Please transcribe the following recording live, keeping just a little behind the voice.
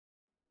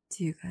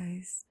Do you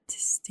guys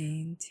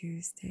disdain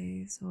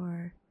Tuesdays,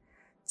 or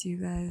do you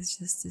guys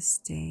just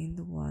disdain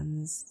the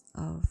ones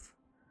of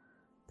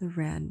the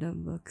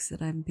random books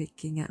that I'm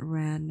picking at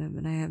random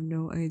and I have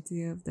no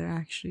idea if they're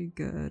actually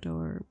good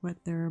or what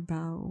they're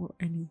about or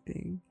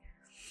anything?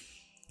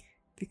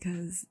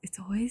 Because it's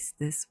always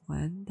this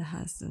one that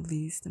has the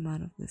least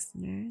amount of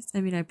listeners.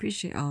 I mean, I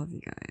appreciate all of you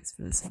guys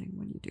for listening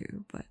when you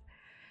do, but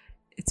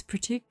it's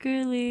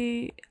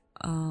particularly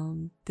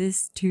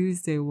this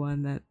Tuesday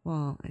one that,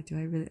 well, do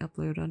I really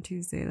upload on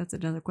Tuesday? That's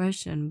another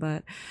question,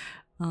 but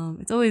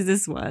it's always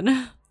this one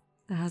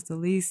that has the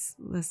least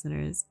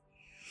listeners.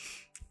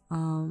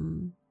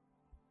 And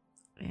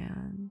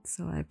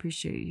so I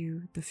appreciate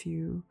you, the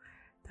few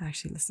that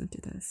actually listen to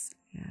this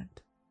and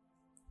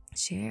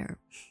share.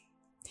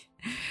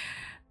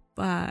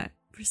 But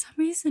for some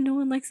reason, no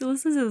one likes to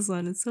listen to this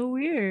one. It's so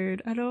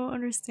weird. I don't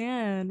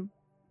understand.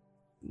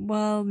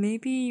 Well,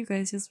 maybe you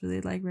guys just really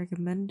like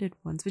recommended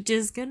ones, which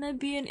is gonna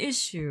be an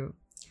issue.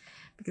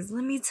 Because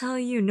let me tell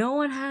you, no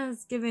one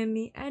has given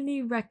me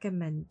any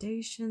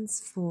recommendations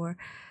for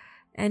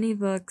any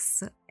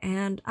books,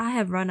 and I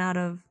have run out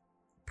of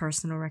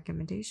personal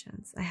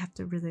recommendations. I have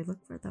to really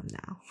look for them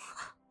now.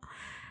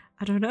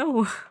 I don't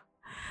know.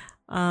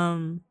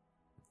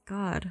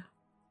 God.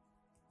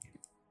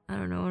 I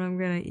don't know what I'm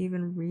gonna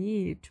even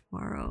read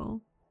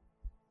tomorrow.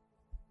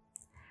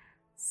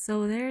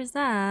 So there's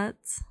that.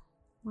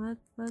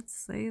 Let's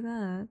say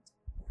that.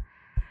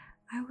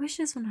 I wish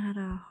this one had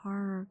a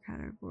horror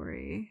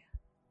category.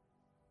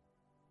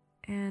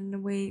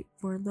 And wait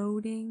for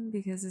loading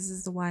because this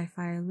is the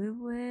Wi-Fi I live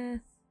with.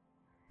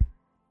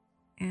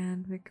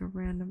 And pick a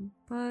random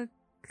book,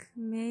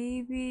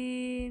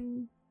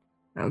 maybe.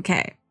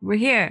 Okay, we're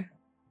here.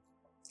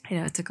 I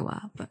know it took a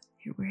while, but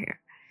we're here.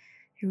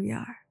 Here we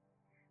are.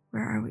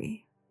 Where are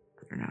we?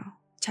 I don't know.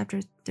 Chapter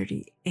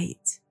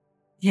 38.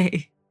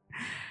 Yay.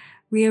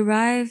 We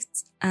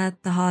arrived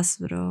at the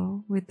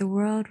hospital with the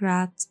world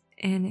wrapped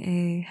in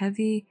a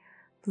heavy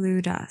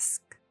blue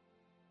dusk.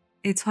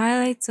 A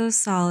twilight so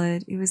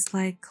solid it was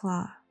like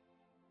cloth.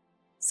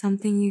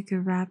 Something you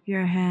could wrap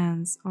your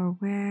hands or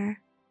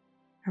wear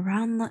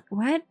around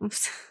what?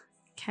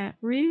 Can't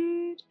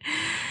read.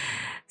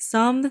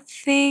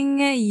 Something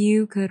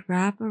you could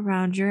wrap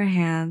around your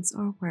hands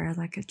or wear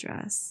like a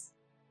dress.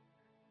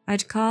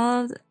 I'd called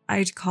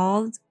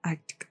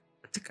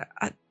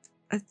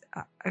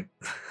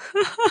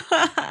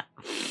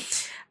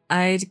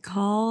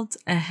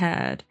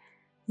ahead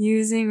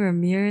using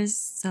Ramirez's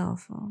cell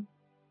phone.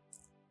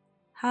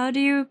 How do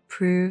you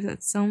prove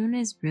that someone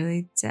is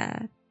really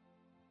dead?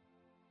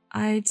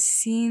 I'd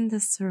seen the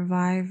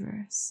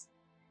survivors.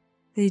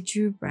 They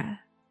drew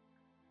breath.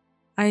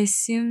 I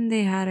assumed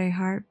they had a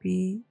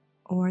heartbeat,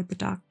 or the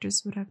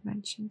doctors would have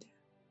mentioned it.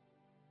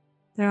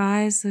 Their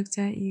eyes looked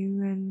at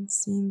you and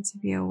seemed to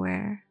be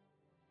aware.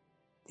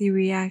 They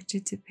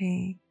reacted to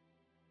pain.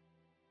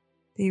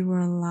 They were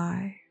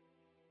alive.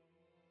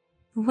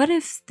 But what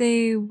if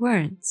they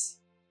weren't?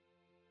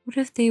 What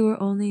if they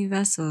were only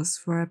vessels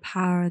for a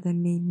power that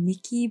made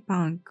Nikki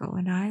Banco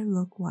and I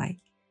look like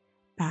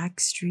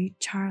backstreet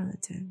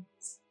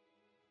charlatans?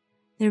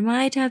 There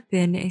might have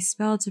been a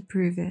spell to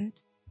prove it,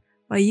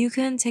 but you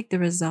couldn't take the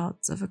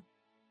results of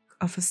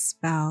a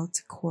spell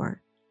to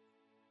court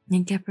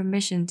and get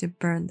permission to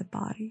burn the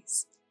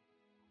bodies.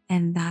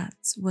 And that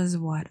was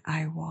what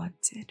I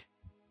wanted.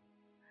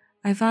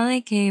 I finally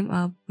came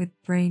up with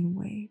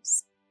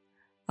brainwaves.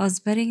 I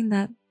was betting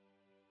that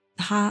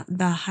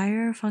the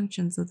higher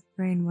functions of the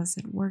brain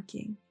wasn't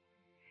working.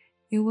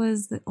 It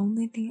was the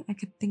only thing I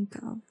could think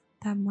of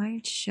that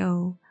might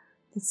show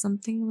that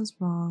something was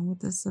wrong with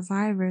the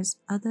survivors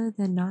other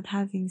than not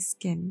having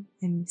skin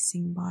and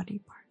missing body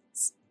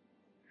parts.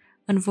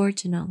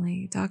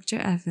 Unfortunately, Dr.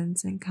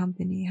 Evans and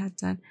company had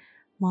done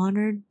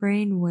monitored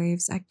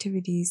brainwaves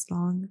activities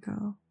long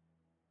ago.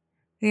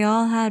 They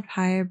all had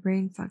higher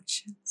brain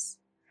functions.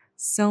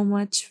 So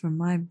much for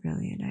my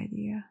brilliant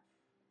idea.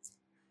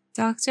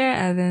 Dr.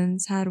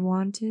 Evans had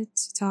wanted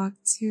to talk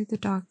to the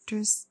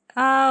doctors.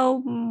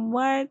 Oh,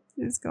 what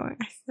is going on?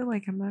 I feel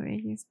like I'm not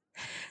making sense.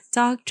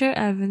 Dr.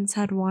 Evans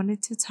had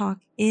wanted to talk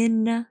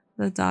in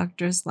the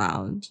doctor's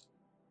lounge,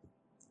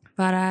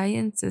 but I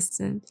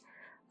insisted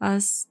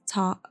us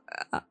talk.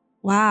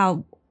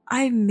 Wow,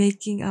 I'm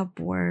making up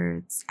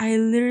words. I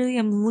literally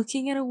am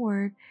looking at a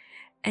word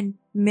and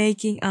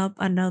making up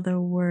another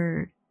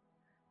word.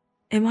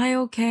 Am I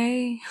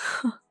okay?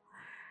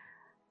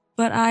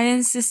 But I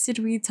insisted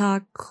we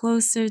talk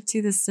closer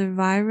to the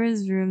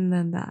survivor's room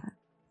than that.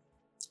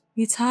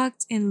 We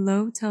talked in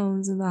low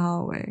tones in the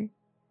hallway.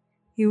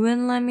 He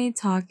wouldn't let me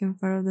talk in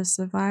front of the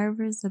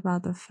survivors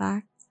about the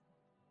fact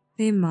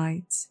they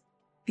might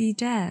be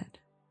dead.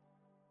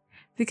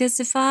 Because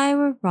if I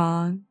were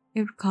wrong,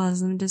 it would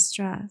cause them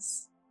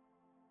distress.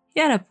 He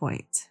had a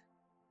point,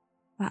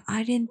 but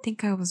I didn't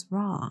think I was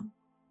wrong.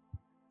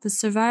 The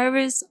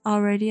survivors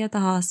already at the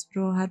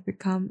hospital had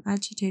become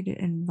agitated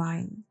and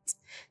violent,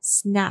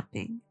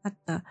 snapping at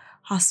the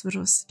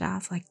hospital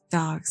staff like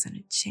dogs on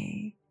a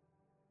chain.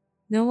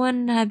 No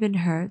one had been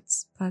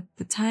hurt, but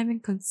the timing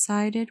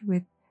coincided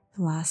with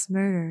the last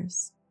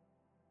murders.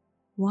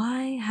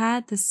 Why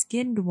had the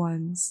skinned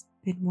ones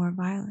been more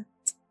violent?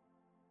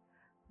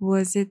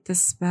 Was it the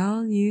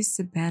spell used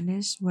to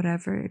banish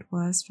whatever it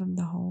was from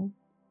the home?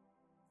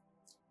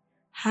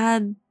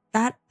 Had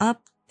that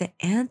upped the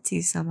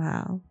ante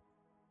somehow?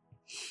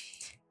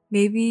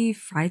 Maybe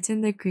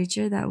frightened the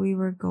creature that we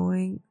were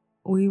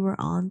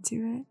on to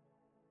it?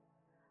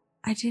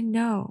 I didn't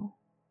know.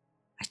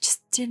 I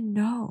just didn't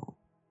know.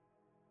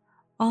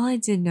 All I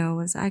did know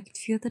was I could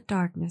feel the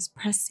darkness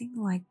pressing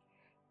like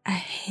a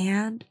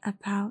hand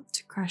about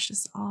to crush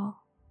us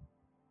all.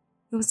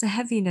 It was a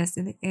heaviness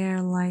in the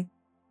air like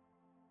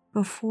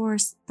before a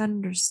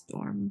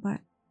thunderstorm,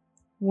 but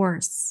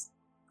worse,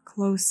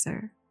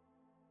 closer,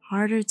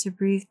 harder to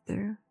breathe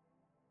through.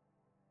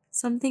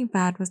 Something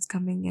bad was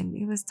coming and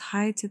it was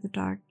tied to the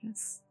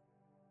darkness.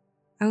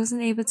 I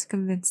wasn't able to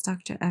convince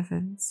Dr.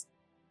 Evans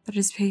that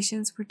his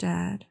patients were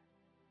dead,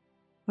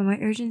 but my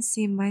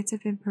urgency might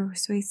have been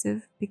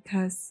persuasive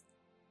because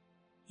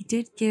he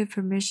did give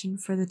permission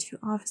for the 2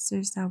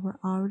 officers that were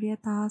already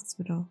at the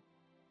hospital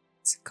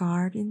to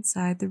guard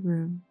inside the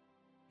room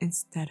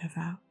instead of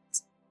out.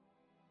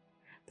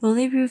 The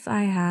only proof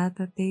I had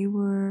that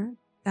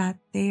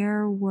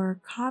there were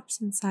cops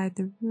inside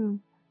the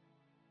room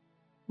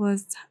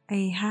was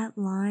a hat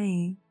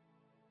lying.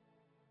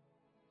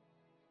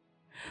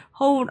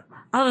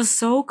 I was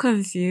so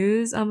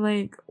confused. I'm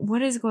like,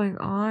 what is going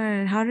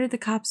on? How did the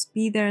cops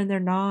be there and they're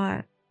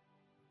not?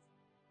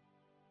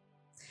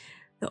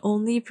 The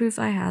only proof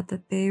I had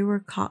that there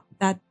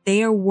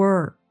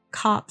were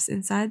cops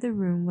inside the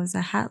room was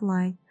a hat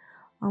lying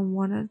on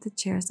one of the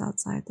chairs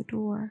outside the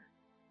door.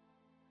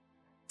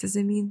 Does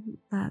it mean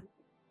that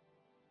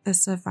the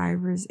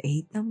survivors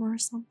ate them or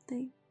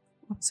something?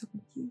 I'm so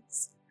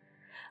confused.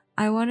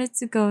 I wanted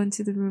to go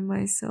into the room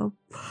myself,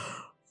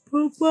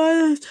 but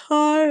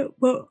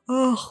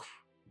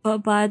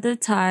by the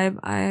time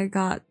I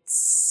got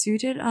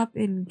suited up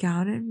in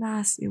gown and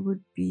mask, it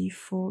would be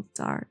full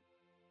dark.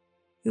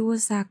 It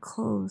was that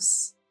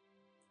close,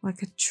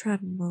 like a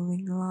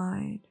trembling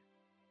line.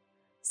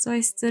 So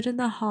I stood in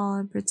the hall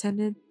and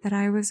pretended that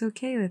I was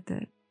okay with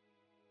it,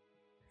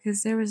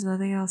 because there was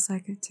nothing else I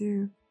could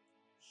do.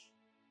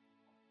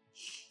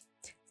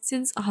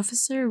 Since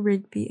Officer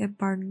Rigby and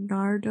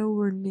Bernardo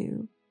were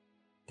new,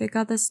 they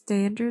got the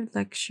standard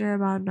lecture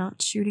about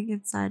not shooting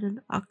inside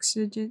an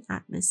oxygen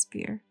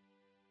atmosphere.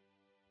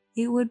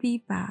 It would be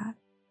bad,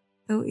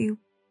 though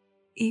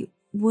it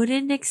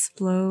wouldn't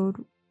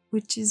explode,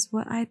 which is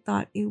what I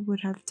thought it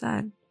would have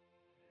done.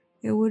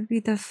 It would be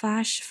the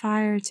flash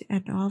fire to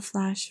end all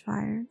flash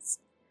fires,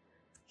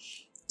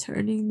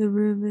 turning the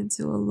room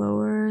into a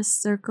lower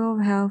circle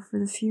of hell for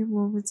the few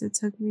moments it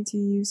took me to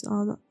use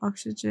all the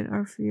oxygen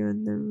or fuel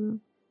in the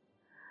room.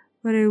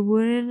 But it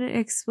wouldn't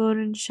explode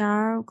in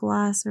shatter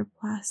glass or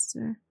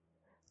plaster.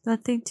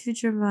 Nothing too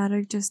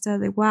dramatic, just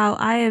deadly. Wow,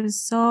 I am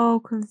so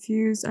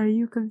confused. Are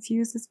you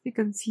confused? Let's be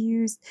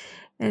confused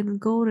and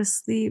go to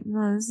sleep.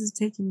 No, this is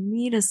taking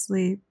me to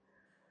sleep.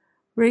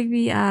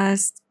 Rigby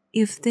asked,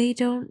 if they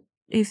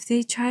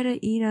try to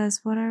eat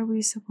us, what are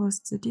we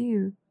supposed to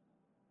do?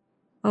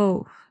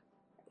 Oh,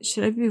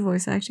 should I be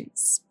voice acting?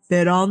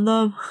 Spit on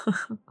them?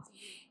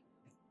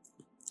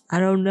 I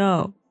don't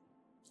know.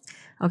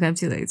 Okay, I'm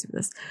too lazy for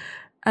this.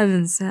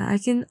 Evan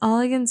said, all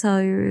I can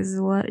tell you is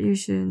what you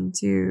shouldn't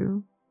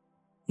do.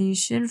 And you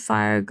shouldn't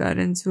fire a gun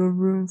into a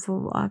room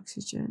full of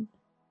oxygen.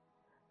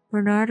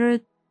 Bernardo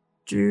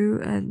drew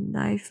a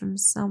knife from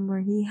somewhere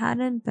he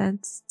hadn't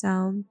bent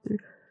down through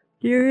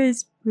near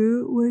his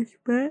boot, which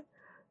meant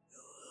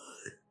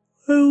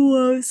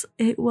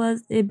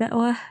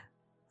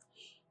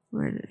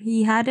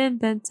he hadn't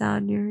bent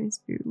down near his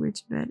boot,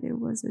 which meant it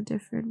was a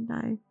different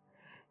knife,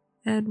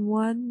 and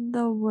one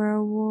the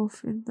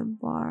werewolf in the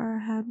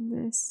bar had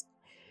missed.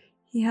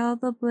 He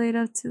held the blade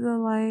up to the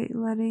light,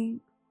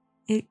 letting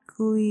it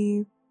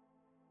gleam.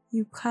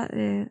 You cut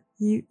it.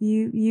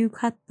 You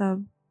cut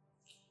them.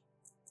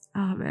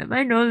 Oh man,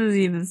 my nose is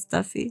even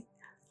stuffy.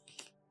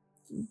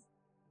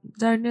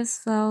 Darkness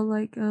fell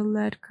like a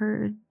lead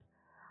curtain,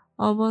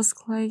 almost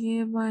clanging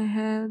in my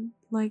head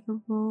like a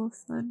roll of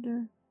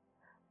thunder.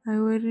 I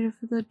waited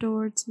for the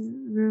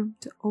room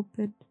to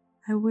open.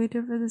 I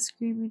waited for the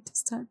screaming to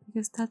stop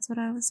because that's what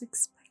I was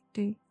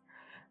expecting.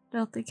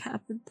 Nothing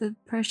happened. The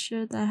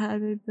pressure that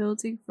had been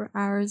building for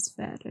hours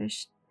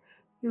vanished.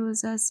 It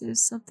was as if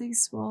something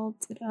swallowed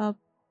it up.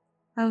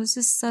 I was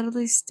just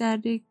suddenly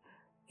standing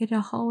in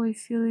a hallway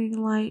feeling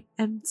light,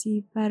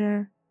 empty,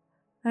 better.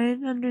 I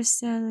didn't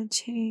understand the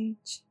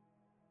change.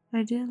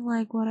 I didn't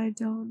like what I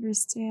don't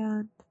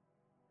understand.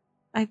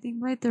 I think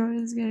my throat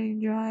is getting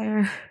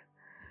drier.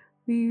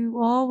 We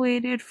all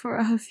waited for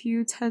a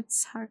few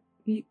tense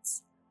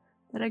heartbeats,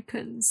 but I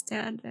couldn't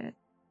stand it.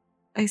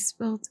 I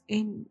spilled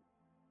a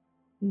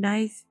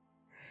knife.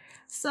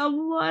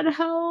 Someone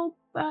help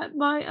at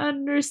my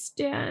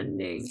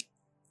understanding.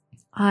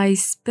 I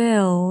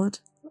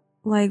spilled,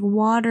 like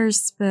water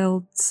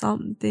spilled,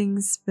 something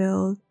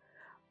spilled.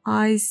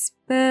 I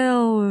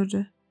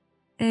spilled.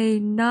 a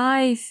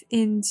knife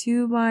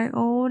into my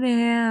own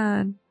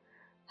hand.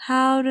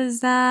 How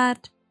does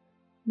that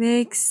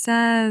make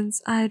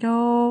sense? I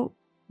don't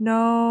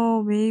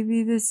know.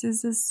 Maybe this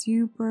is a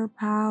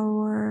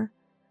superpower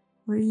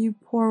where you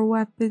pour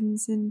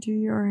weapons into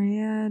your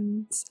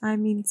hands.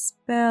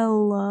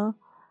 Spell.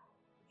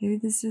 Maybe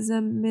this is a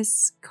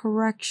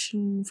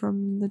miscorrection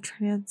from the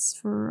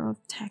transfer of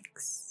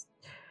text.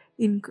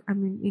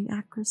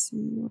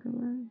 Inaccuracy,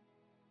 whatever.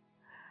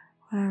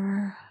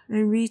 I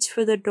reach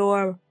for the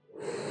door.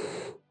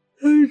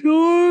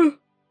 The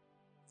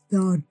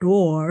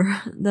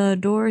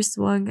door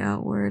swung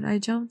outward. I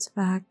jumped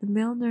back. The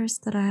male nurse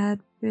that I had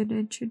been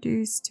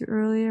introduced to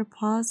earlier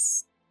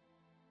paused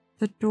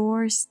the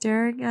door,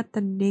 staring at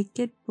the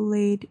naked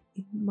blade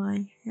in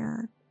my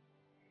hand.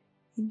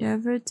 He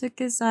never took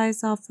his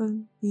eyes off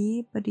of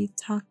me, but he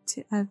talked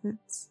to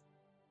Evans.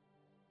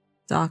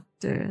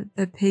 Doctor,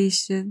 the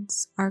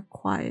patients are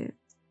quiet.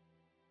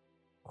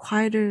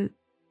 Quieter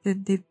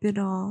than they've been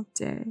all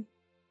day.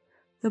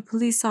 The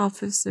police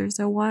officers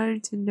are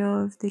wanting to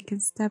know if they can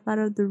step out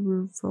of the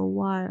room for a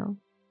while.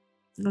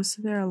 Oh,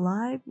 so they're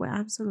alive? Wait,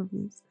 I'm so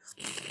confused.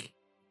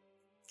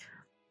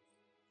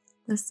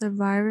 The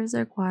survivors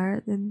are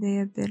quieter than they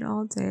have been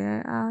all day,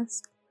 I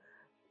asked.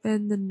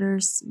 Ben the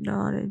nurse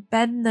nodded.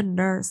 Ben the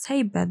nurse.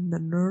 Hey, Ben the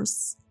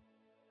nurse.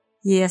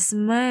 Yes,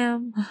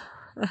 ma'am.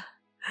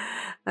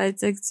 I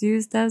took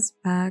 2 steps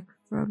back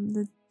from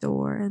the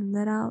door and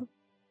let out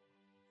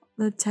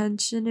the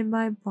tension in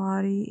my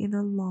body in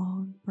a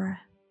long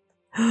breath.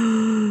 I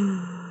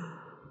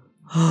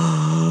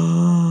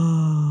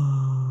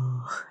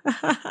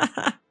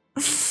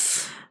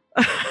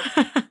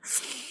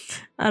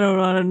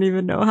don't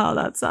even know how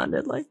that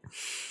sounded like.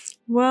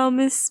 Well,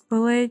 Miss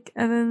Blake,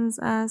 Evans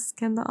asked,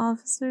 can the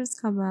officers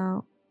come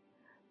out?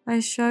 I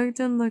shrugged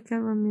and looked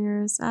at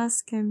Ramirez.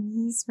 Ask him,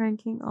 he's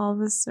ranking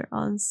officer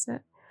on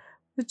set.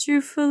 But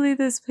truthfully,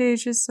 this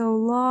page is so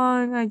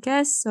long. I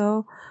guess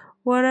so.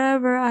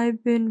 Whatever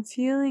I've been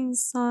feeling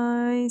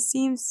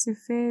seems to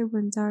fade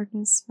when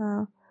darkness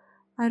fell.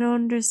 I don't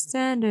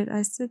understand it.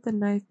 I slid the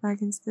knife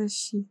back into the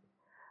sheath.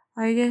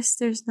 I guess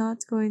there's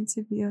not going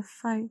to be a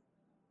fight.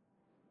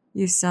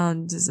 You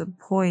sound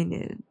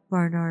disappointed,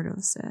 Bernardo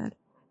said.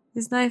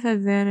 His knife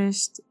had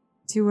vanished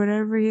to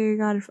whatever he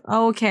got it from.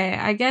 Oh, okay,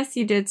 I guess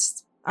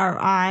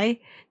I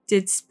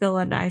did spill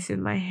a knife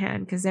in my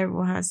hand because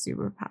everyone has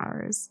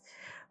superpowers.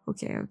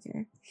 Okay,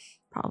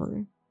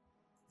 probably.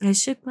 I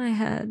shook my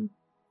head,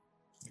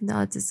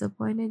 not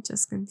disappointed,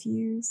 just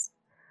confused.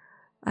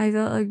 I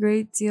felt a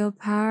great deal of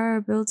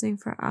power building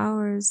for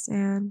hours,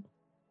 and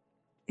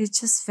it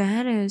just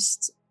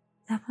vanished.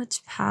 That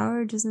much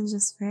power doesn't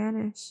just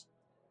vanish.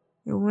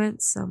 It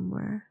went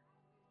somewhere.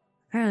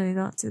 Apparently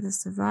not to the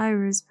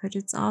survivors, but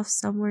it's off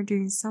somewhere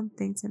doing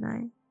something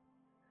tonight.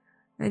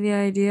 Any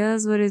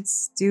ideas what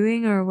it's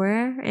doing or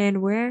where?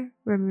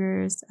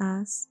 Ramirez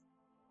asked.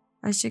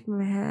 I shook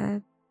my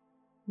head.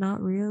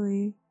 Not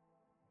really.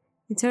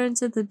 He turned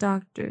to the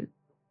doctor.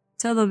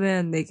 Tell the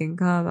men they can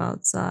come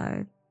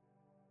outside.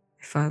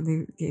 I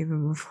finally gave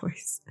him a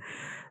voice.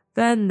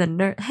 Ben the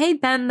nurse. Hey,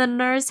 Ben the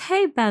nurse.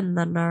 Hey, Ben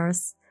the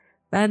nurse.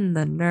 Ben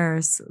the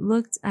nurse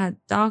looked at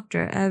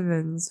Dr.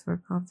 Evans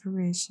for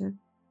confirmation.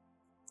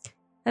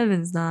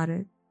 Evans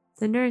nodded.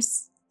 The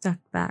nurse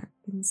ducked back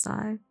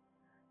inside,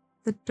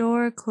 the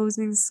door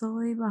closing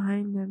slowly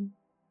behind him.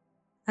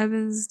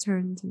 Evans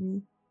turned to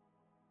me.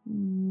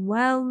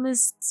 Well,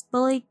 Miss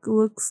Blake,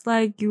 looks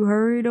like you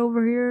hurried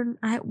over here.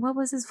 What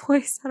was his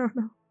voice? I don't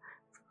know.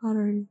 Forgot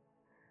already.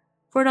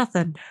 For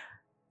nothing.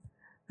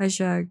 I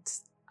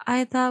shrugged.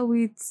 I thought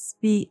we'd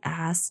be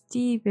ass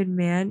deep in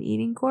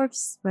man-eating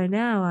corpses by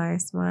now, I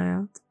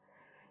smiled.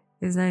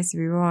 It's nice to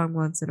be wrong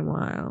once in a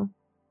while.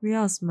 We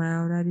all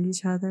smiled at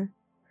each other.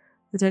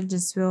 The tension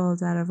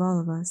swelled out of all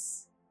of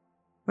us.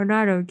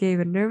 Bernardo gave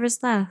a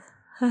nervous laugh.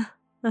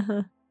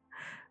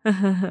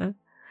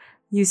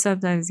 You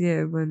sometimes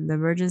give when the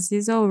emergency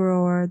is over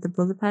or the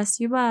bullet passed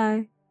you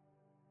by.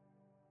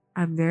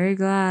 I'm very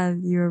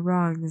glad you were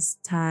wrong this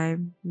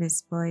time,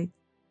 Miss Blake,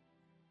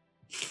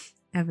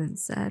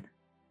 Evans said.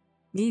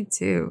 Me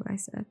too, I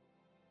said.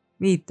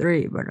 Me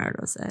three,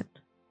 Bernardo said.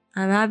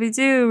 I'm happy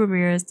too,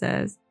 Ramirez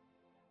says.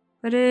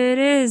 But it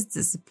is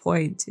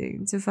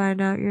disappointing to find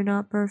out you're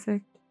not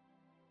perfect.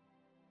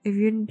 If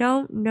you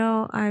don't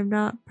know I'm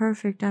not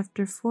perfect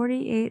after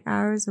 48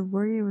 hours of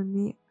working with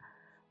me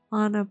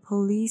on a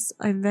police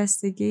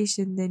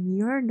investigation, then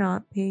you're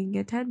not paying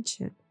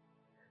attention.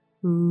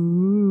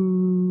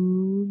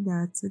 Ooh,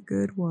 that's a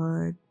good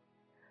one.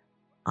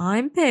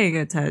 I'm paying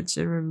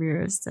attention,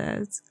 Ramirez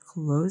says.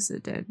 Close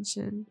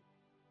attention.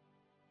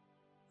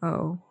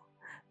 Oh.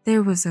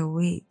 There was a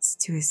weight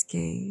to his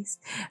gaze,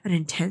 an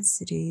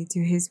intensity to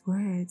his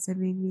words that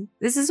made me...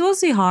 This is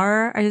mostly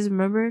horror. I just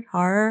remembered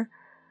horror.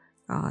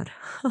 God.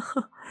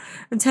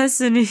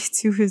 Intensity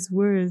to his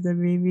words that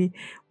made me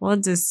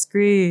want to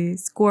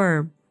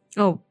squirm.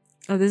 Oh,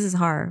 this is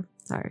horror.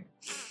 Sorry.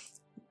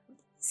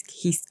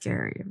 He's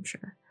scary, I'm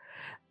sure.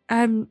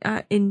 In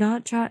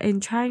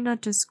trying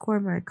not to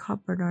squirm, I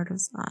caught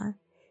Bernardo's eye.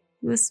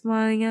 He was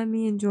smiling at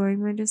me,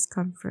 enjoying my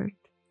discomfort.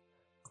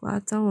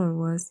 Glad someone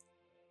was.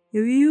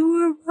 If you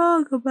were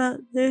wrong about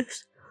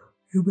this,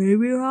 you may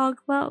be wrong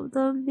about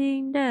them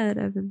being dead,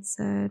 Evan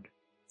said.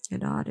 I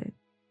nodded.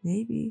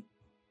 Maybe.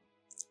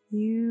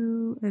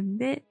 You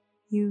admit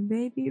you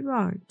may be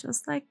wrong,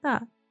 just like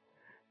that.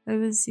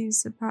 Evan seemed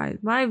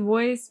surprised. My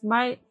voice,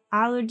 my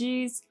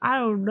allergies, I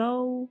don't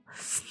know.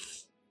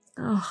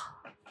 Oh,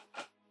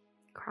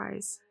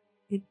 cries.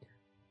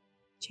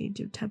 Change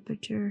of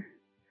temperature.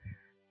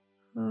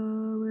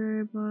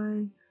 Where am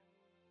I?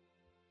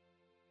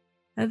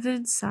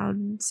 Evan's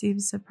sound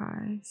seemed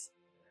surprised.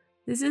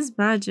 This is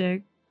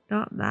magic,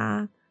 not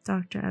math,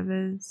 Dr.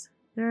 Evans.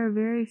 There are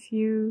very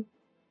few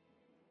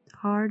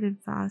hard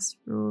and fast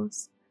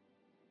rules.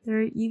 There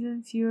are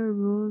even fewer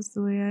rules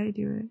the way I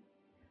do it.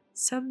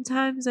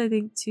 Sometimes I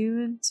think 2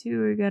 and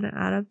 2 are gonna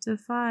add up to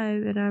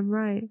 5 and I'm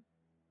right.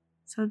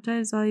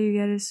 Sometimes all you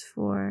get is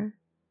 4.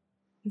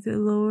 If it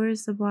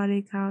lowers the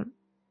body count,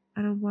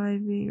 I don't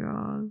mind being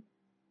wrong.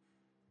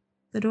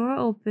 The door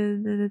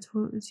opened and the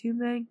two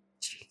men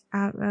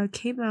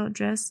came out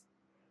dressed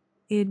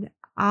in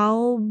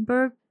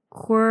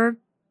Albuquerque.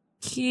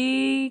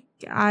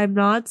 I'm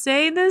not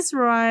saying this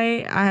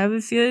right. I have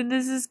a feeling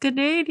this is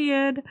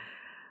Canadian.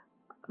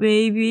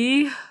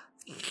 Maybe.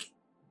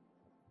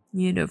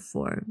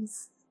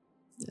 Uniforms.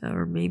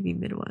 Or maybe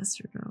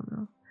Midwestern, I don't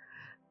know.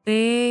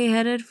 They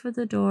headed for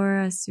the door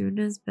as soon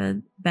as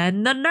Ben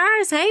the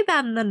nurse, hey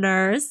Ben the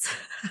nurse,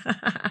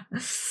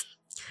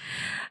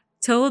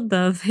 told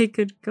them they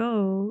could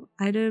go.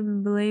 I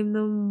didn't blame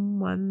them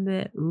one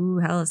bit. Ooh,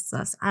 hella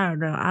sus. I don't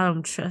know. I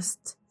don't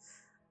trust.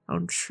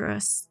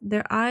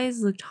 Their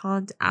eyes looked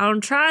haunted. I don't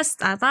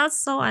trust. I thought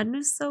so. I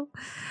knew so.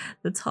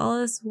 The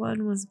tallest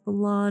one was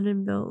blonde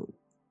and built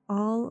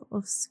all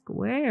of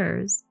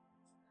squares.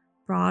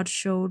 Broad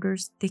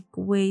shoulders, thick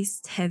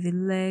waist, heavy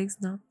legs,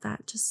 not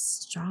that,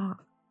 just strong,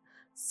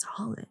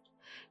 solid.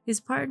 His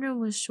partner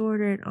was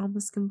shorter and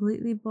almost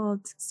completely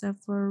bald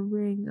except for a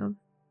ring of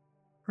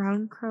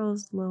brown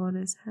curls low on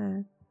his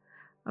head.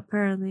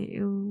 Apparently,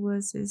 it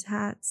was his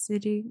hat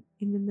sitting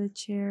in the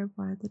chair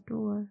by the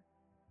door.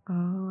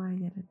 Oh, I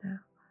get it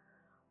now.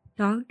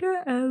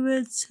 Dr.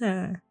 Evans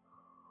said,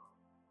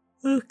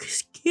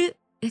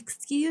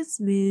 Excuse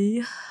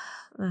me.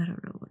 I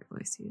don't know what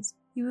voice he is.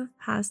 He moved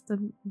past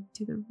them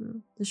into the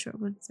room. The short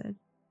one said,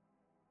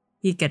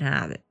 You can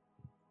have it.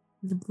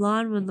 The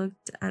blonde one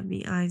looked at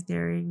me, eyes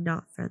narrowing,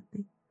 not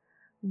friendly.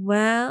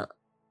 Well,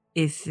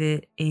 if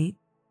it ain't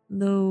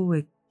the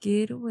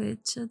Wicked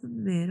Witch of the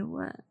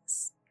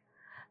Midwest.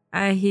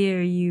 I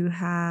hear we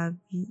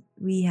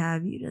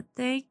have you to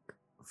thank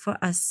for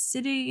us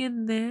sitting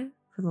in there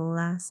for the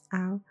last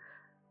hour.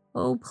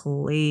 Oh,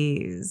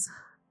 please.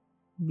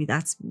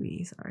 That's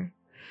me, sorry.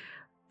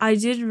 I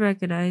didn't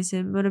recognize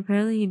him, but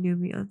apparently he knew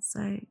me on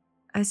sight.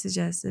 I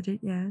suggested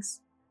it,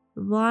 yes.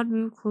 The blonde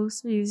moved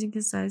closer, using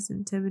his size to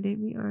intimidate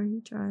me, or he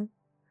tried.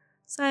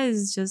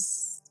 Size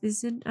just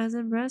isn't as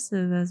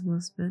impressive as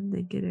most men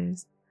think it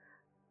is.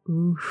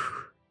 Ooh.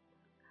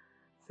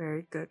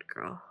 Very good,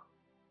 girl.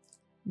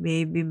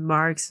 Maybe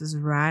Marks was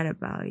right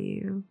about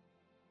you.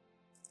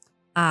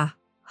 Ah,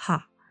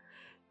 ha.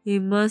 He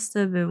must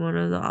have been one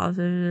of the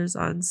officers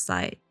on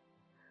site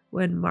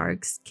when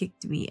Marks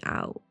kicked me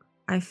out.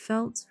 I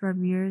felt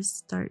Ramirez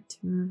start to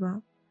move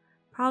up,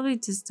 probably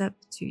to step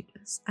between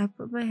us. I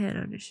put my hand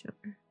on his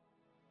shoulder.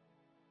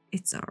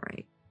 It's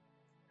alright.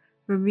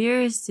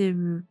 Ramirez did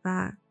move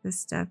back the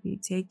step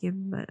he'd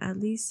taken, but at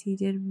least he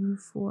did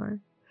move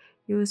forward.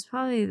 It was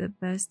probably the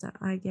best that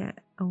I get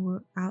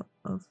out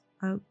of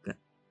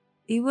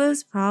It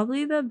was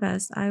probably the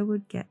best I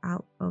would get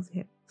out of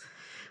him.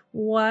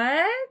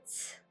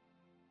 What?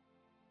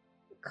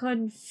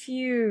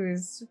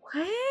 Confused.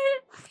 What?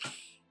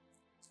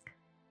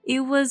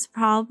 It was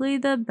probably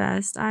the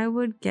best I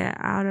would get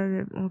out of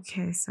him.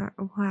 Okay, so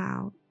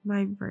wow,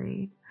 my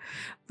brain.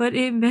 But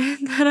it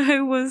meant that I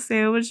was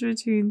sandwiched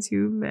between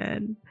two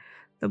men.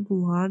 The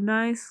blonde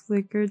eyes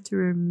flickered to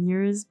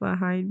Ramirez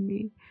behind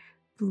me.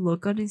 The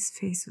look on his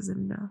face was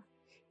enough.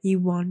 He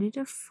wanted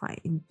to fight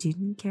and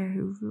didn't care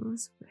who he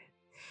was with.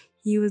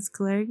 He was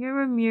glaring at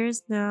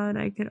Ramirez now, and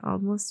I could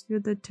almost feel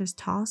the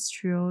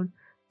testosterone,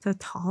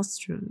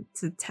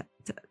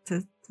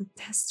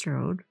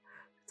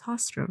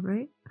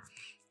 right?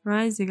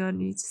 Rising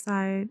on each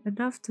side,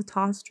 enough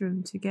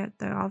testosterone to get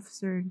the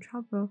officer in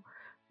trouble,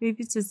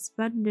 maybe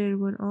suspended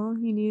when all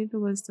he needed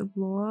was to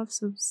blow off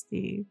some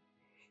steam.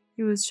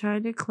 He was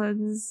trying to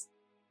cleanse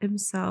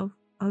himself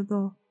of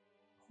the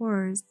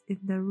horrors in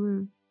the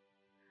room.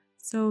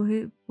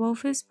 So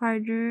both his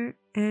partner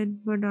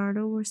and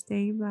Bernardo were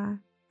staying back.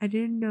 I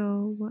didn't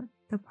know what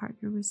the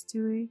partner was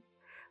doing,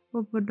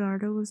 but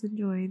Bernardo was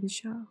enjoying the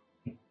show.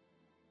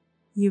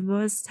 You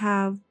must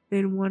have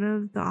been one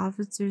of the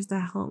officers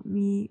that helped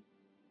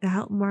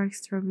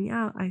Marks throw me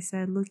out, I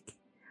said.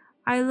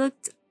 I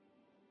looked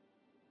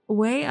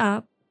way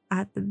up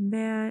at the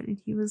man, and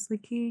he was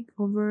looking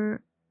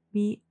over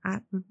me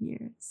at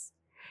Ramirez.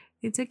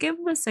 It took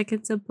him a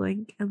second to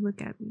blink and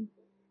look at me.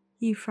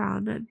 He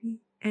frowned at me.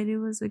 and it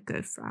was a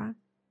good frat.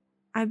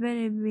 I bet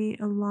it made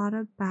a lot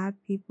of bad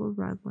people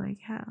run like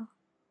hell.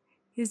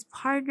 His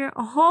partner,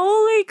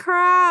 holy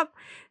crap!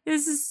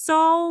 This is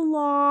so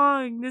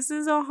long. This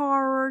is a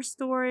horror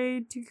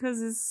story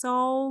because it's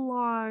so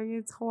long.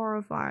 It's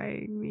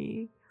horrifying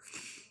me.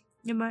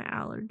 And my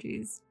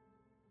allergies.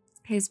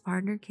 His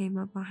partner came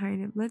up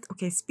behind him.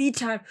 Okay, speed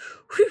time.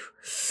 Whew.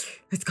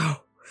 Let's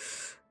go.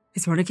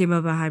 His partner came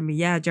up behind me.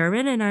 Yeah,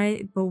 German and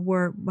I, but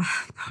we're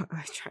both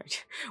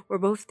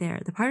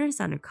there. The partner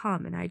sounded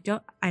calm, and I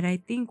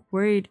think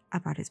worried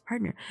about his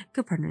partner.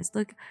 Good partners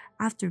look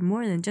after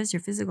more than just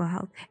your physical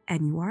health.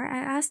 And you are?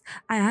 I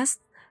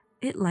asked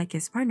it like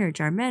his partner.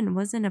 Jarman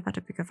wasn't about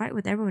to pick a fight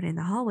with everyone in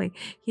the hallway.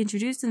 He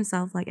introduced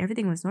himself like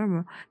everything was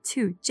normal.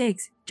 Two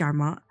Jakes,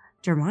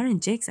 Jarman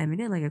and Jakes, I made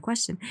it like a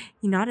question.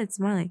 He nodded,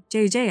 smiling.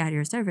 JJ, at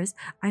your service.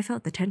 I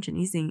felt the tension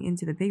easing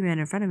into the big man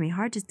in front of me.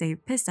 Hard to stay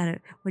pissed at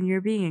it when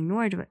you're being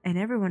ignored and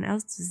everyone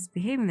else is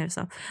behaving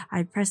themselves.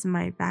 I pressed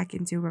my back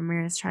into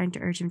Ramirez, trying to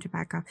urge him to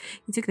back off.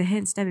 He took the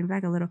hint, stepping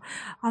back a little.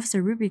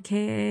 Officer Ruby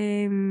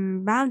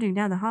came bounding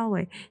down the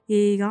hallway.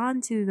 He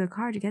got to the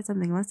car to get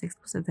something less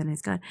explosive than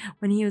his gun.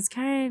 When he was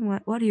carrying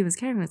what he was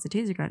carrying was a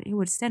taser gun. It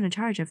would stand a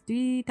charge of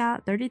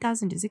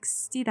 30,000 to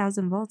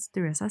 60,000 volts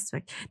through a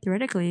suspect.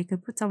 Theoretically, it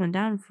could put someone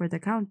down for the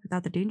count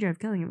without the danger of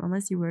killing him,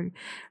 unless you were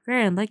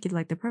very unlucky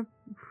like the perp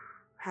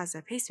has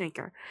a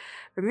pacemaker.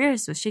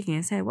 Ramirez was shaking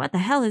his head. What the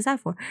hell is that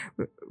for?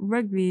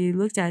 Rugby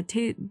looked at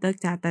the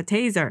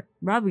taser.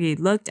 Rugby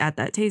looked at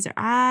that taser.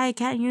 I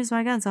can't use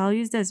my gun, so I'll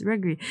use this.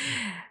 Rugby,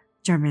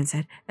 German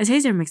said. A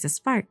taser makes a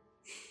spark.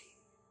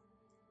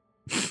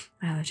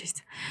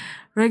 Allergies.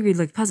 Rugby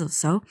looked puzzled.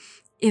 So,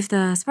 if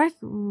the spark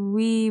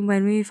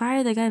when we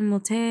fire the gun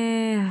will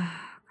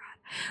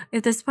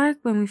if the spark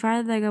when we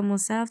fire the gun will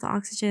set off the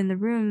oxygen in the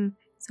room,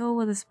 so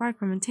will the spark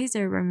from a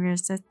taser,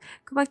 Ramirez said.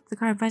 Go back to the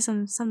car and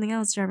find something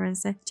else, Jarman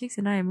said. Jakes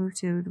and I moved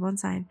to one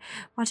side,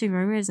 watching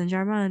Ramirez and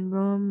Jarman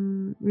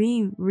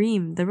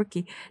ream the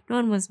rookie. No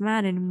one was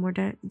mad anymore,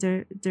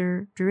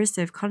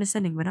 derisive,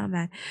 condescending, but not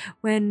mad.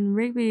 When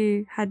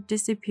Rigby had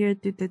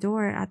disappeared through the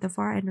door at the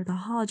far end of the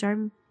hall,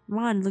 Jarman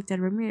looked at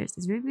Ramirez.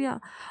 Is Rigby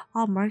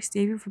all marks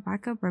David for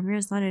backup?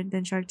 Ramirez nodded,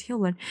 then shrugged. He'll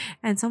win,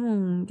 and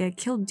someone will get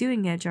killed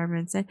doing it,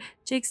 Jarman said.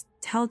 Jakes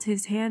held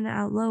his hand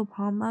out low,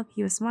 palm up.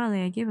 He was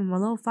smiling. I gave him a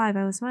low five.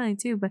 I was smiling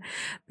too, but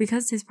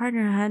because his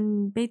partner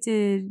hadn't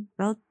belted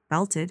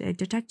a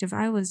detective,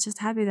 I was just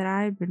happy that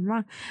I had been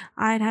wrong.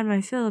 I'd had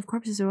my fill of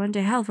corpses for one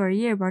day. Hell, for a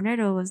year.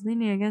 Bernardo was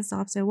leaning against the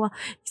opposite wall.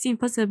 He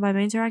seemed puzzled by my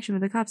interaction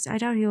with the cops. I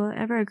doubt he will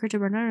ever occur to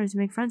Bernardo to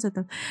make friends with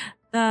them.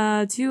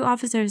 The two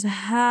officers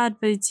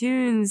had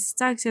batons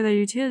stuck to their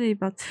utility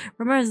belts.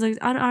 Ramirez looked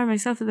unarmed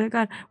except for the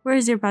gun.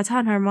 Where's your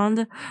baton,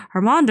 Armando?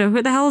 Armando?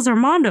 Who the hell is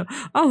Armando?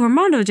 Oh,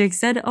 Armando, Jake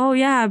said. Oh,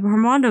 yeah,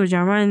 Armando,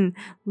 Jarman,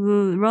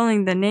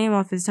 rolling the name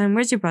off his tongue.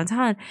 Where's your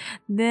baton?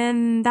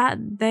 Then that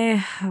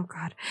they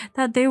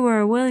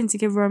were willing to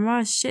give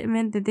Ramirez shit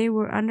meant that they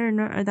were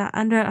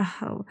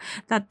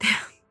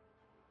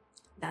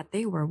that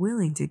they were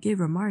willing to give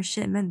Ramirez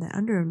shit meant that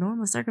under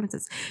normal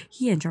circumstances,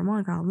 he and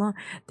Jarman got along.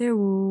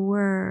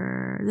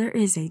 There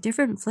is a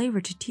different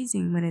flavor to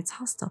teasing when it's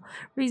hostile.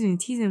 Reason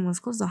teasing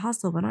was close to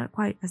hostile, but not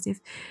quite, as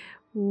if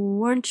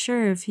weren't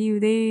sure if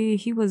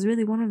he was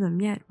really one of them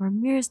yet.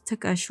 Ramirez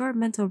took a short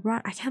mental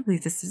rod. I can't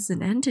believe this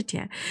isn't ended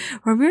yet.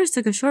 Ramirez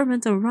took a short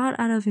mental rod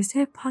out of his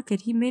hip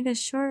pocket. He made a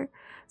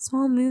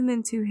small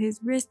movement to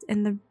his wrist,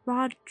 and the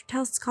rod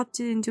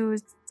telescoped into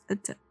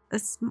a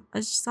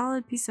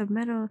solid piece of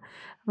metal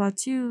about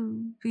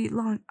 2 feet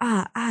long.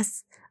 An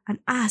asp.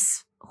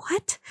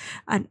 What?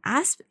 An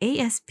asp?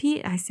 ASP?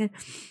 I said.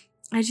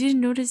 I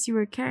didn't notice you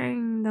were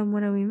carrying them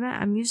when we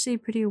met. I'm usually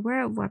pretty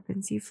aware of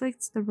weapons. He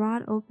flicked the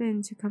rod open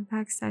into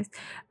compact size.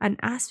 An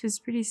asp is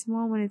pretty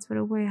small when it's put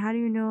away. How do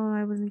you know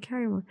I wasn't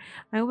carrying one?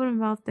 I opened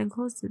my mouth, then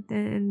closed it,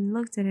 and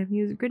looked at him.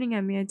 He was grinning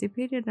at me. I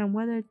debated on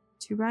whether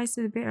to rise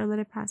to the bait or let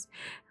it pass.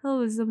 Hell,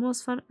 it was the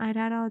most fun I'd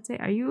had all day.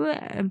 Are you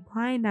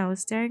implying that I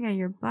was staring at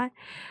your butt?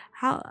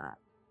 How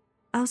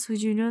else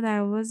would you know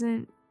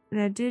that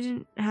I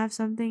didn't have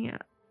something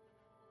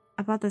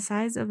about the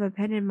size of a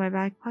pen in my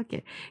back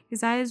pocket?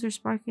 His eyes were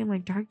sparkling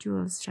like dark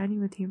jewels, shining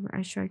with humor.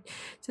 I shrugged.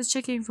 Just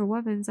checking for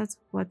weapons. That's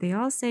what they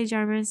all say,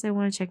 Jarman said.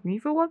 Want to check me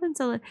for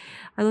weapons? I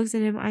looked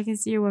at him. I can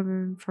see your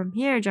weapon from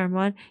here,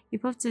 Jarman. He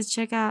puffed his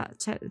chest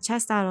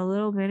out a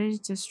little,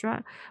 managed to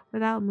strut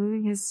without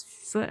moving his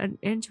foot an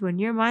inch. When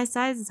you're my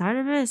size, it's hard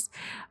to miss.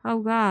 Oh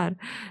God,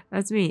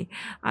 that's me.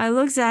 I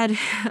looked at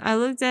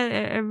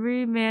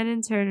every man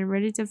in turn and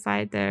ready to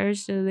fight the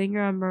urge to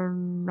linger on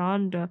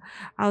Bernardo.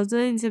 I was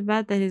willing to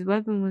bet that his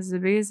weapon was the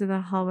biggest in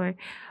the hallway.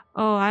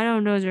 Oh, I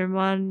don't know,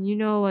 German. You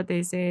know what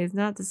they say. It's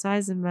not the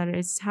size that matters,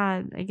 it's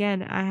talent.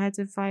 Again, I had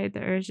to fight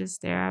the urge to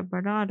stare at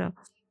Bernardo.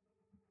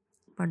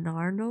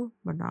 Bernardo.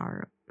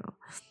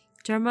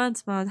 German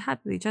smiled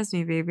happily. Trust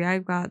me, baby.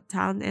 I've got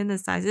talent in the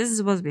size. This is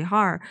supposed to be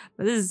hard,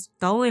 but this is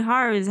the only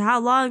hard is how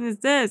long is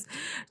this?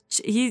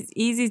 He's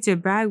easy to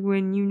brag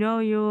when you know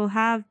you'll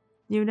have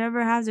You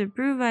never have to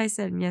prove, I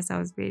said. Yes, I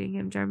was baiting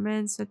him.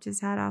 German swept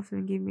his hat off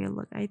and gave me a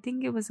look. I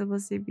think it was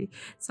supposed to be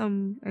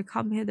a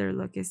come hither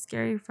look. His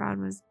scary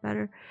frown was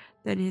better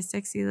than his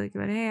sexy look.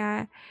 But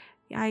hey,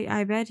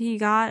 I bet he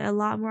got a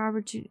lot more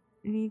opportunity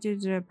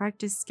to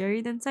practice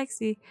scary than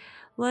sexy.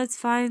 Let's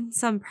find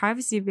some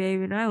privacy,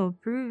 babe, and I will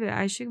prove it.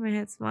 I shook my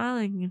head,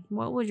 smiling.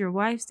 What would your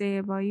wife say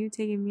about you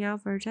taking me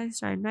out for a test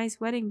drive? Nice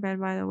wedding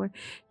band, by the way.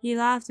 He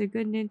laughed, a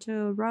good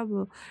ninja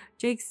rebel.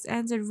 Jake's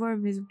answered for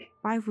him. His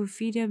wife would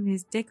feed him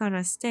his dick on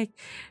a stick.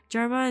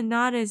 Jarman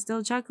nodded,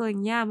 still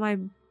chuckling. Yeah, my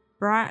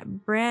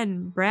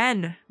Bren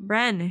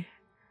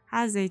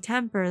has a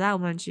temper, that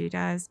one she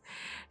does.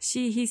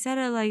 He said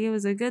it like it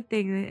was a good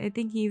thing. I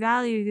think he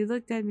valued. He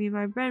looked at me.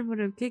 My Bren would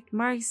have kicked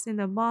Marks in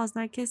the balls,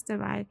 not kissed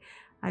him.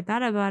 I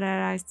thought about it.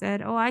 I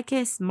said, "Oh, I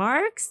kissed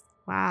Marks?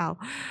 Wow,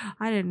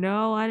 I didn't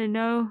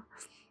know.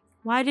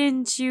 Why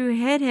didn't you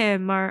hit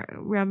him?"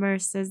 Rummer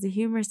says. The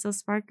humor still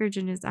sparkled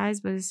in his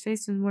eyes, but his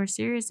face was more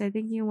serious. I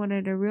think he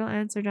wanted a real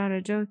answer, not a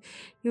joke.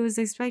 He was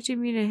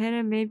expecting me to hit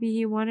him. Maybe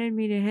he wanted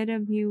me to hit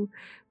him. He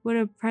would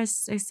have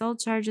pressed assault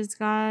charges,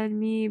 got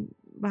me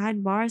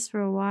behind bars for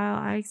a while.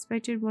 I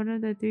expected one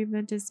of the three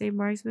men to say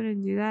Marks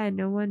wouldn't do that, and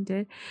no one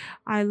did.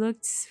 I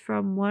looked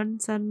from one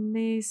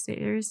suddenly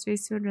serious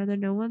face to another.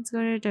 No one's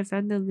going to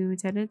defend the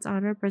lieutenant's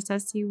honor,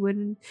 protest he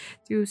wouldn't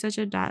do such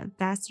a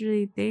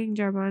dastardly thing,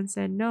 Jarman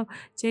said. No,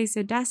 Jake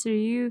said,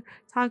 dastardly, you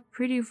talk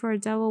pretty for a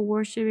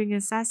devil-worshipping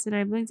assassin.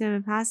 I blinked at him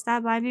and passed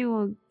that by me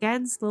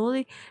again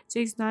slowly.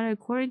 Jake nodded.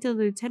 According to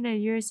the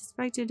lieutenant, you're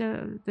suspected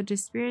of the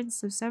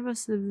disappearance of several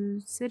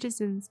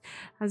citizens,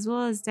 as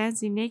well as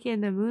dancing naked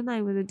in the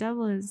moonlight with the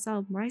devil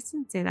himself. Marks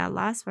didn't say that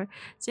last part.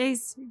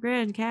 Jake's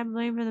grinned. Can't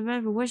blame for the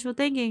man for wishful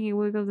thinking. He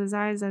wiggled his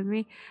eyes at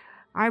me.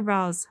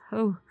 Eyebrows.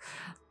 Oh.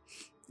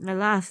 I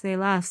laughed. They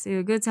laughed. See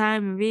a good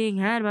time being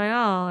had by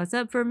all,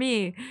 except for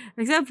me.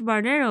 Except for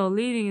Barnero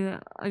leaning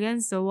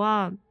against the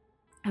wall.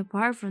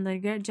 Apart from the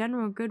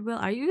general goodwill,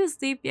 are you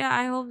asleep yet?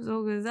 I hope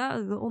so, because that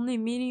is the only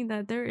meaning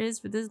that there is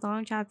for this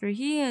long chapter.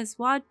 He is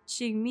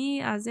watching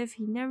me as if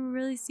he never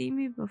really seen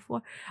me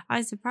before.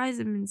 I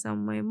surprised him in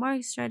some way.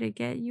 Marks tried to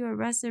get you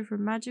arrested for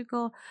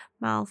magical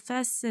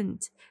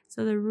malfeasance.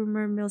 So the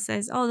rumor mill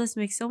says, oh, this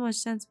makes so much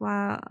sense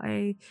why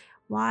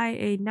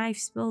a knife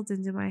spilled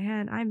into my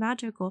hand. I'm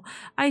magical.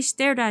 I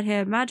stared at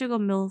him. Magical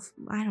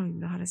I don't even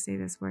know how to say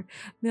this word.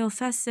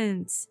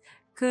 Malfeasance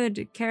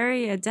could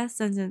carry a death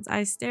sentence.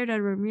 I stared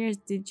at Ramirez.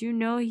 Did you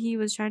know he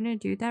was trying to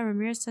do that?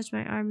 Ramirez touched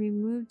my arm. He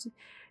moved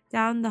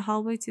down the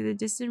hallway to the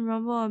distant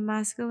rumble of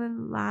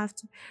masculine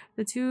laughter.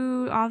 The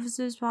two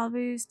officers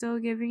probably still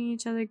giving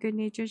each other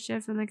good-natured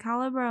shit from the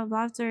caliber of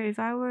laughter. If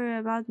I were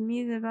about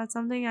me about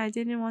something I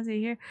didn't want to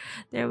hear,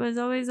 there was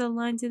always a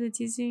line to the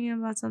teasing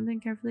about something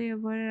carefully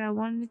avoided. I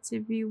wanted to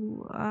be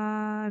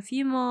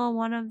female,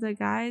 one of the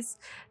guys,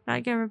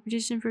 not get a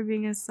reputation for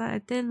being a slut. A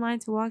thin line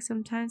to walk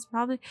sometimes.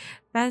 Probably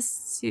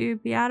best to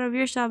be out of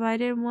earshot, but I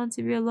didn't want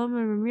to be alone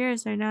with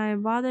Ramirez right now.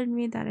 It bothered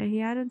me that he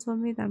hadn't told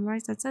me that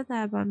Marks had said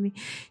that about me.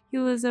 He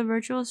was a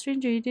virtual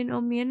stranger. He didn't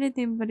owe me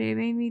anything, but it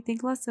made me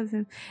think less of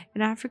him.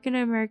 An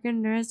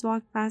African-American nurse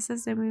walked past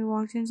us and we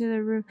walked into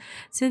the room.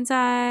 Since all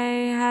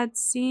I had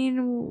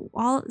seen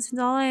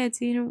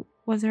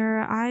was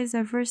her eyes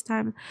the first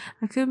time,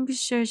 I couldn't be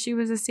sure she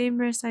was the same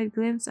nurse I'd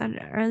glimpsed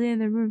early in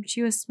the room.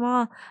 She was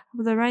small,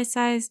 of the right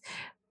size,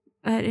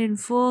 but in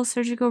full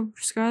surgical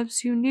scrubs.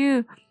 Who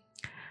knew?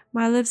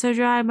 My lips are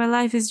dry. My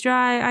life is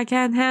dry. I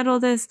can't handle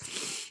this.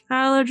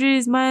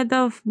 Allergies.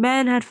 The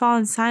man had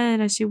fallen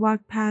silent as she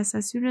walked past.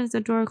 As soon as the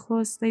door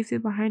closed safely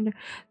behind her,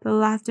 the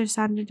laughter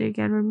sounded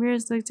again.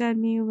 Ramirez looked at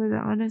me with an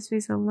honest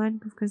face, a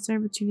line of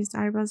concern between his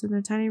eyebrows and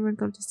a tiny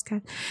wrinkle of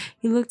disgust.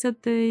 He looked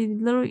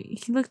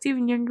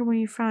even younger when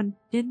he frowned.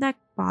 Didn't that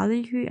bother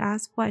you? He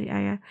asked. What?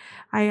 I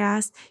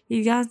asked.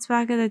 He glanced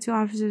back at the two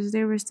officers.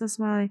 They were still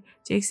smiling.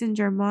 Jason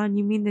German,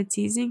 you mean the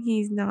teasing?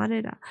 He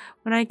nodded.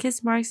 When I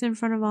kissed Marks in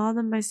front of all of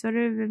them, I sort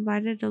of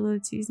invited a little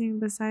teasing.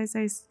 Besides,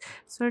 I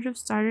sort of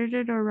started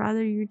it, or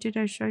rather you did.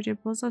 I shrugged.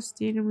 It pulls off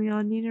steam and we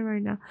all need it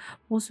right now.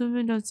 Most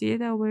women don't see it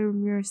that way,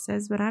 Ramirez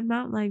says, but I'm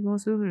not like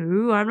most women.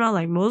 Ooh, I'm not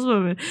like most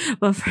women.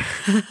 But,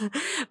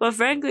 but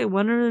frankly,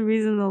 one of the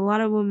reasons a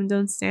lot of women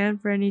don't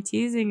stand for any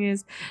teasing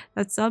is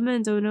that some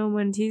men don't know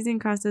when teasing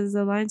crosses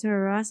the line to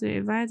harassment.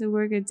 If I had to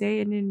work a day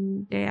in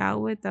and day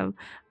out with them,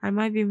 I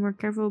might be more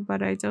careful,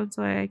 but I don't,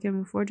 so I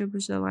can afford to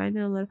push the line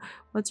a little.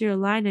 What's your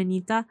line,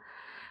 Anita?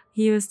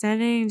 He was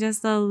standing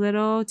just a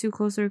little too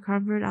close for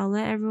comfort. I'll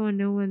let everyone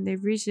know when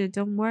they've reached it.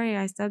 Don't worry.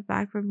 I stepped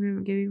back from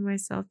him, giving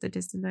myself the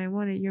distance I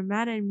wanted. You're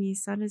mad at me. He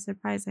sounded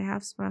surprised. I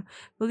half smiled.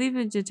 Believe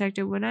me,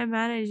 Detective. When I'm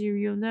mad at you,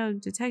 you'll know.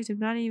 Detective,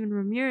 not even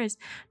Ramirez.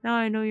 Now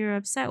I know you're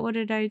upset. What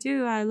did I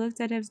do? I looked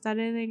at him,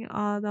 studying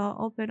the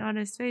open,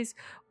 honest face.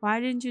 Why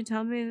didn't you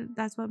tell me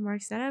that's what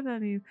Mark said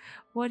about me?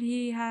 What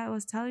he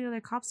was telling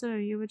other cops about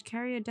you would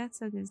carry a death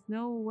sentence.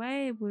 No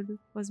way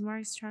was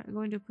Mark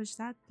going to push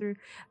that through.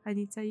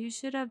 Anita, you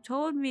should have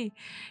told me.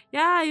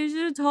 Yeah, you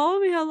should have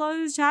told me how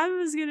long this chapter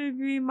was gonna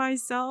be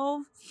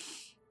myself.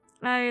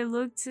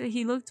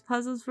 He looked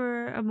puzzled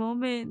for a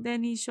moment,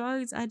 then he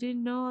shrugged. I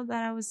didn't know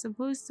that I was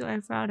supposed to. I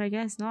frowned. I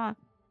guess not.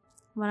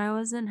 But I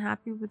wasn't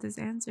happy with his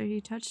answer.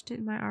 He touched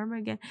my arm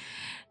again.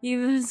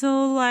 Even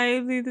so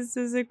lightly, this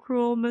is a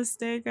cruel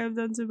mistake I've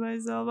done to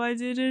myself. I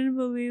didn't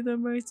believe the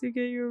marks to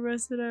get you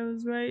arrested. I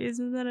was right.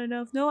 Isn't that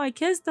enough? No, I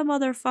kissed the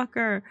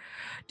motherfucker.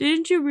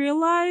 Didn't you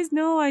realize?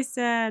 No, I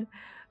said.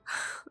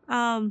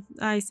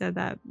 I said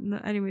that.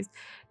 Anyways,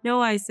 no,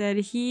 I said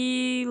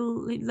he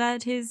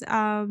let his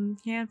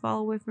hand fall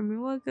away from me.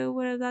 What good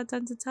would have that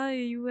done to tell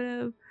you? You would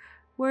have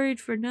worried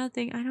for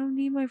nothing. I don't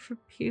need my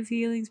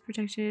feelings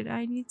protected.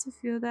 I need to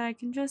feel that I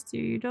can trust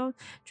you. You don't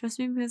trust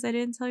me because I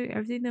didn't tell you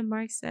everything that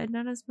Mark said,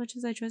 not as much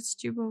as I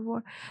trusted you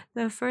before.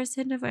 The first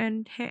hint of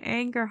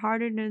anger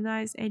hardened in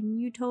eyes, and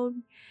you told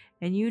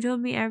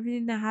me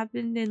everything that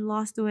happened in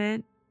Lost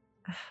Duend.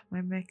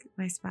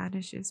 My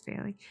Spanish is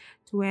failing.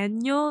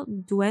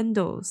 Duendos.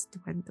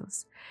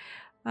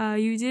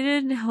 You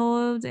didn't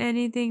hold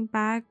anything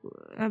back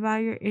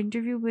about your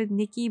interview with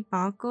Nicky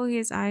Balco.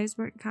 His eyes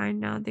weren't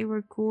kind now. They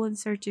were cool and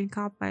searching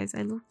cop eyes.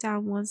 I looked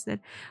down once, then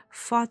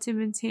fought to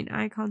maintain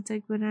eye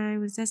contact. When I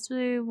was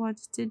desperately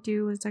wanted to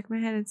do was duck my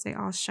head and say,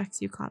 "Oh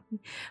shucks, you caught me."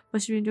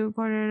 Pushed me into a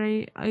corner,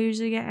 and I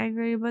usually get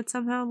angry, but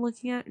somehow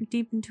looking at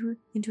deep into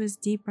his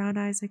deep brown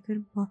eyes, I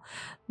couldn't feel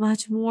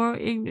much more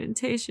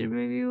indignation.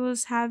 Maybe he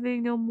was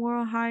having no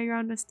moral high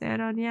ground to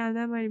stand on. Yeah,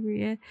 that might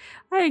be it.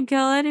 I didn't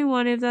kill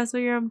anyone, if that's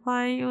what you're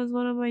implying. It was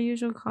one of my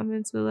usual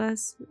comments with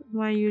less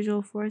my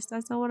usual force.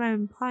 That's not what I'm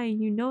implying.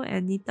 You know,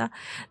 Anita.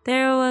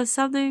 There was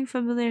something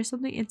familiar,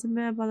 something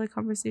intimate about the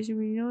conversation.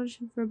 We known each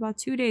other for about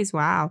 2 days.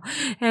 Wow.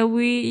 And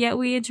we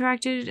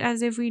interacted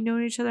as if we'd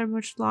known each other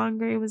much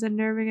longer. It was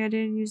unnerving. I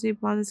didn't usually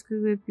bond this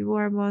quickly with people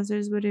or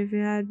monsters, but if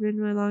it had been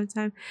my long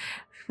time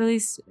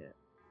police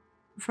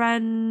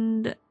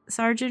friend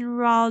Sergeant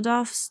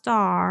Raldolph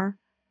Store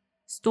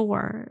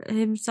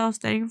himself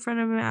standing in front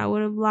of me, I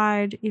would have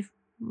lied. If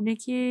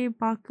Nicky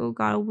Baco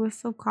got a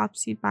whiff of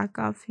cops, he'd back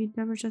off. He'd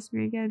never trust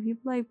me again.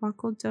 People like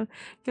Baco don't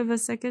give a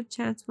second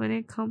chance when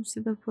it comes to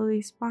the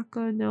police.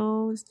 Baco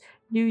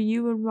knew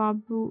you and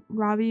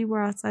Robbie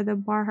were outside the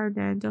bar,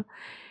 Hernando.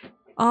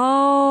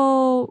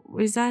 Oh,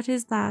 is that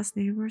his last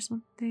name or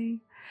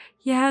something?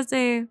 He has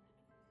a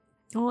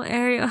whole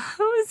area.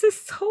 How is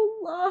this so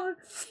long?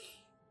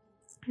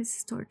 This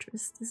is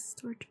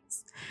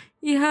torturous.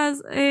 He has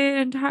an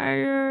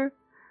entire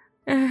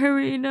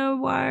arena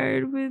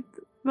wired with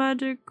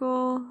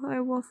magical. I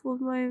waffled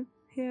my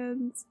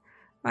hands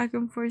back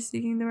and forth,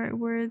 seeking the right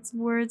words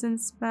and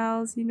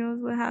spells. He knows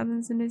what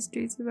happens in the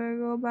streets. If I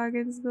go back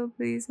into the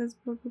police has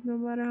spoken, no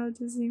matter how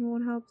dizzy, he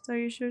won't help. Are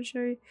you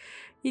sure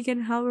he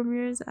can help?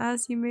 Ramirez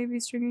asked. You may be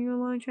stringing you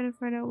along trying to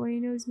find out why he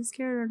knows he's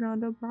scared.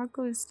 Ronaldo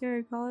Bronco is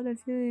scared. Call it a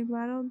feeling, but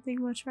I don't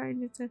think much right.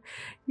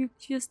 You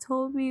just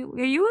told me.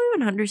 Are you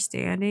even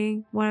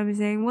understanding what I'm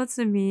saying? What's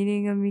the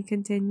meaning of me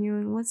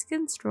continuing? Let's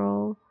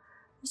control.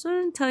 I just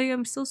want to tell you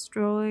I'm still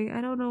strolling.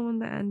 I don't know when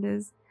the end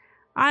is.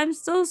 I'm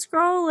still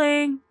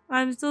scrolling.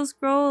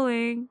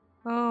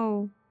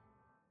 Oh.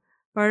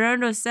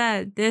 Bernardo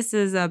said, this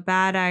is a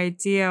bad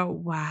idea.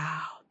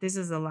 Wow. This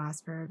is the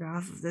last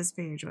paragraph of this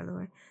page, by the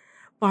way.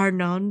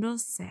 Bernardo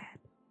said,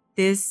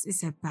 this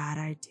is a bad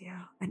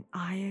idea. And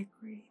I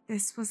agree.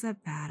 This was a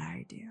bad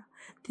idea.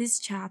 This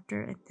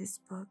chapter in this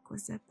book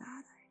was a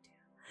bad idea.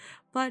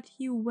 But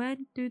he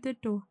went through the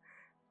door.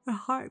 A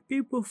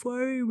heartbeat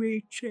before he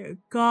reached it.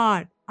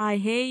 God, I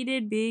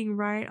hated being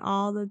right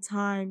all the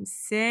time.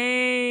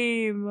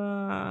 Same.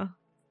 Oh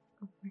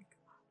my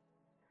god.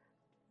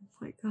 Oh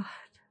my god.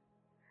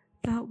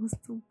 That was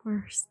the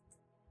worst.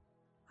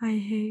 I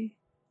hate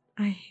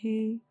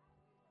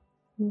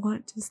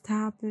what just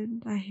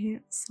happened. I hate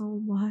it so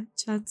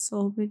much on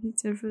so many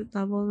different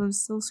levels. I'm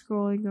still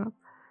scrolling up.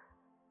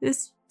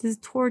 This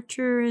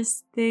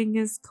torturous thing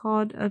is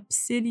called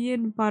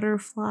Obsidian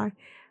Butterfly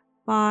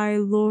by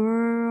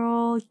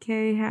Laurel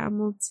K.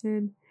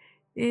 Hamilton.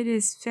 It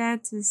is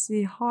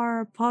fantasy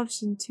horror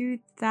published in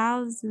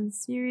 2000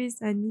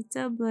 series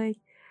Anita Blake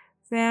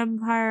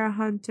Vampire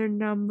Hunter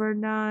number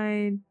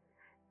 9.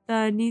 The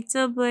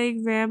Anita Blake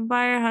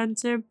Vampire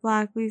Hunter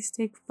Blacklist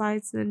take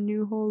flights a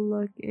new whole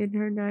look in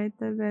her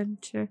 9th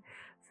adventure.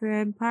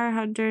 Vampire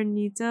Hunter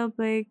Anita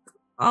Blake.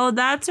 Oh,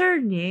 that's her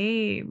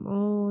name.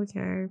 Oh,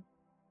 okay.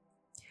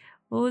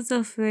 What was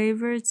the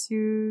flavor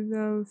to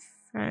the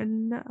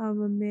friend of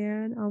a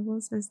man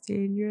almost as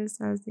dangerous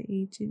as the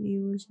ancient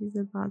evil she's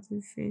about to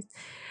face?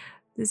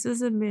 This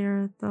was a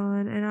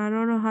marathon, and I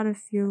don't know how to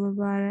feel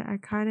about it. I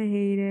kind of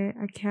hate it.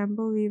 I can't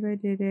believe I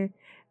did it.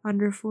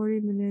 Under 40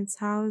 minutes.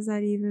 How is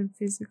that even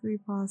physically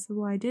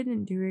possible? I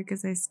didn't do it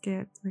because I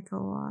skipped like a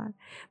lot.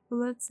 But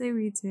let's say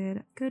we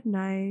did. Good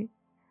night.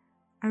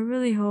 I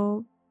really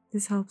hope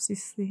this helps you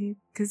sleep,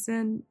 because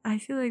then I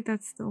feel like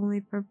that's the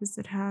only purpose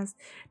it has.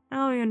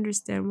 Now I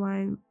understand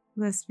why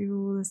less people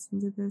will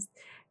listen to this.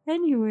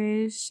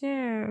 Anyways,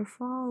 share,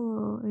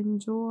 follow,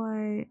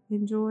 enjoy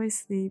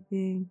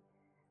sleeping.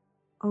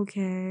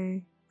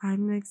 Okay,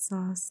 I'm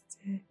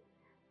exhausted.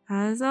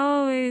 As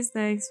always,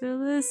 thanks for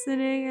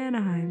listening, and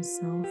I'm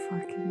so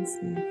fucking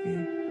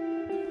sleepy.